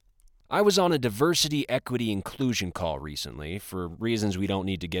I was on a diversity, equity, inclusion call recently, for reasons we don't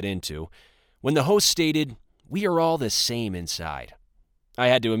need to get into, when the host stated, "We are all the same inside." I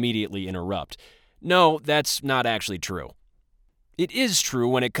had to immediately interrupt. No, that's not actually true. It is true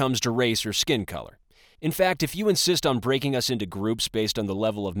when it comes to race or skin color. In fact, if you insist on breaking us into groups based on the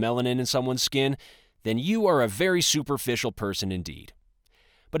level of melanin in someone's skin, then you are a very superficial person indeed.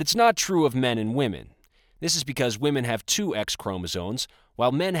 But it's not true of men and women. This is because women have 2 X chromosomes,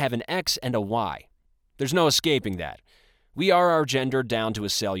 while men have an X and a Y. There's no escaping that. We are our gender down to a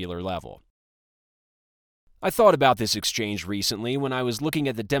cellular level. I thought about this exchange recently when I was looking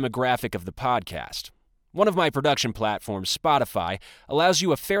at the demographic of the podcast. One of my production platforms, Spotify, allows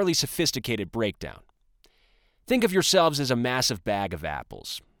you a fairly sophisticated breakdown. Think of yourselves as a massive bag of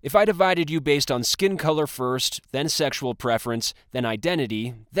apples. If I divided you based on skin color first, then sexual preference, then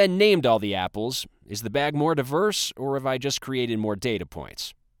identity, then named all the apples, is the bag more diverse, or have I just created more data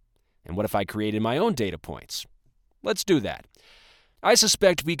points? And what if I created my own data points? Let's do that. I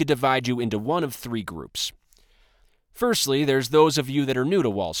suspect we could divide you into one of 3 groups. Firstly, there's those of you that are new to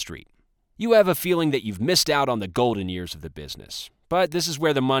Wall Street. You have a feeling that you've missed out on the golden years of the business. But this is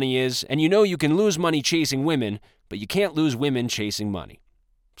where the money is, and you know you can lose money chasing women, but you can't lose women chasing money.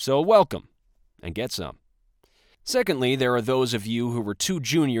 So welcome, and get some. Secondly, there are those of you who were too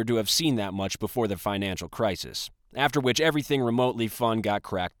junior to have seen that much before the financial crisis, after which everything remotely fun got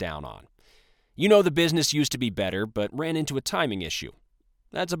cracked down on. You know the business used to be better, but ran into a timing issue.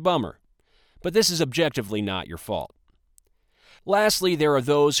 That's a bummer. But this is objectively not your fault. Lastly, there are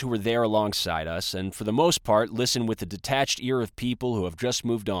those who were there alongside us and, for the most part, listen with the detached ear of people who have just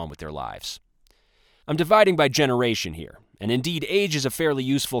moved on with their lives. I'm dividing by generation here, and indeed age is a fairly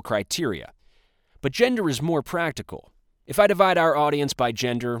useful criteria. But gender is more practical. If I divide our audience by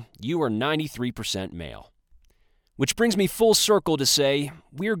gender, you are 93% male. Which brings me full circle to say,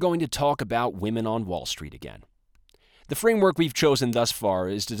 we're going to talk about women on Wall Street again. The framework we've chosen thus far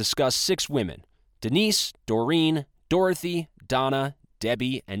is to discuss 6 women: Denise, Doreen, Dorothy, Donna,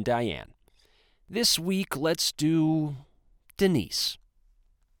 Debbie, and Diane. This week, let's do Denise.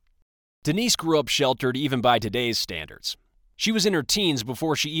 Denise grew up sheltered even by today's standards. She was in her teens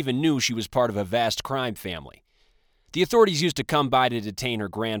before she even knew she was part of a vast crime family. The authorities used to come by to detain her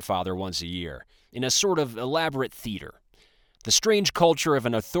grandfather once a year, in a sort of elaborate theater. The strange culture of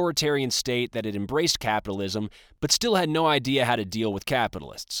an authoritarian state that had embraced capitalism but still had no idea how to deal with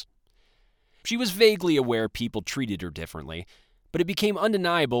capitalists. She was vaguely aware people treated her differently, but it became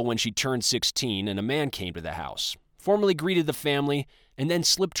undeniable when she turned 16 and a man came to the house, formally greeted the family, and then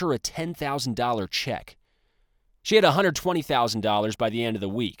slipped her a $10,000 check. She had $120,000 by the end of the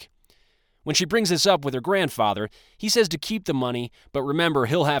week. When she brings this up with her grandfather, he says to keep the money, but remember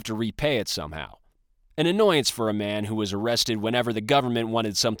he'll have to repay it somehow. An annoyance for a man who was arrested whenever the government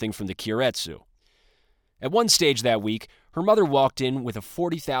wanted something from the Keiretsu. At one stage that week, her mother walked in with a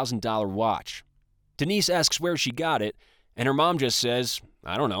 $40,000 watch. Denise asks where she got it, and her mom just says,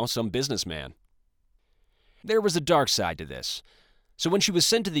 "I don't know, some businessman." There was a dark side to this. So when she was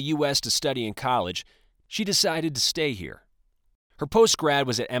sent to the U.S. to study in college, she decided to stay here. Her post-grad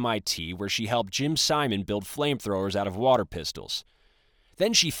was at MIT, where she helped Jim Simon build flamethrowers out of water pistols.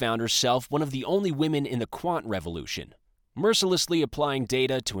 Then she found herself one of the only women in the quant revolution, mercilessly applying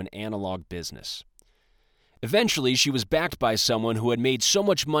data to an analog business. Eventually, she was backed by someone who had made so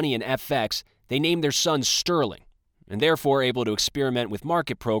much money in FX, they named their son Sterling, and therefore able to experiment with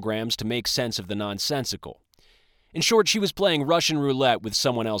market programs to make sense of the nonsensical. In short, she was playing Russian roulette with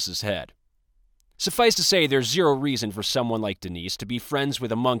someone else's head. Suffice to say, there's zero reason for someone like Denise to be friends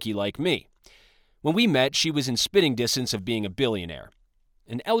with a monkey like me. When we met, she was in spitting distance of being a billionaire,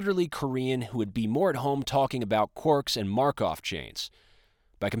 an elderly Korean who would be more at home talking about quarks and Markov chains.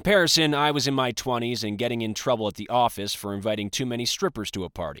 By comparison, I was in my 20s and getting in trouble at the office for inviting too many strippers to a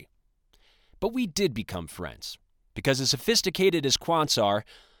party. But we did become friends, because as sophisticated as quants are,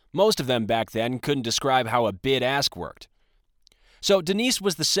 most of them back then couldn't describe how a bid-ask worked. So Denise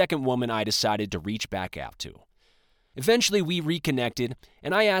was the second woman I decided to reach back out to. Eventually we reconnected,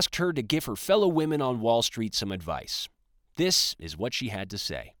 and I asked her to give her fellow women on Wall Street some advice. This is what she had to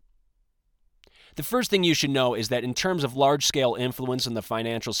say. The first thing you should know is that in terms of large-scale influence on the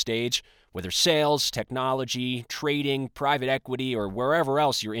financial stage, whether sales, technology, trading, private equity, or wherever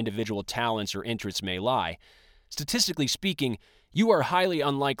else your individual talents or interests may lie, statistically speaking, you are highly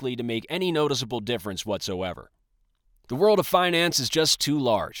unlikely to make any noticeable difference whatsoever. The world of finance is just too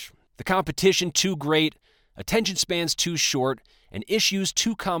large, the competition too great, attention spans too short, and issues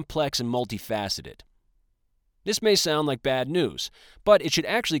too complex and multifaceted. This may sound like bad news, but it should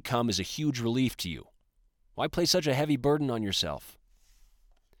actually come as a huge relief to you. Why place such a heavy burden on yourself?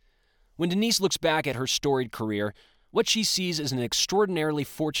 When Denise looks back at her storied career, what she sees is an extraordinarily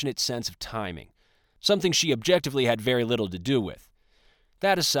fortunate sense of timing, something she objectively had very little to do with.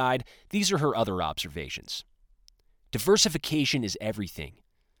 That aside, these are her other observations. Diversification is everything.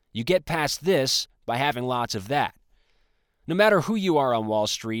 You get past this by having lots of that. No matter who you are on Wall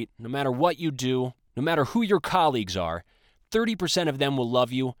Street, no matter what you do, no matter who your colleagues are, 30% of them will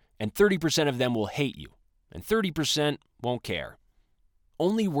love you, and 30% of them will hate you, and 30% won't care.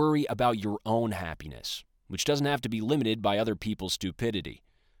 Only worry about your own happiness, which doesn't have to be limited by other people's stupidity.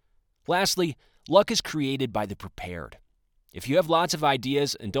 Lastly, luck is created by the prepared. If you have lots of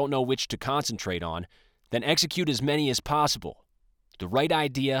ideas and don't know which to concentrate on, then execute as many as possible. The right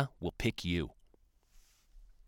idea will pick you.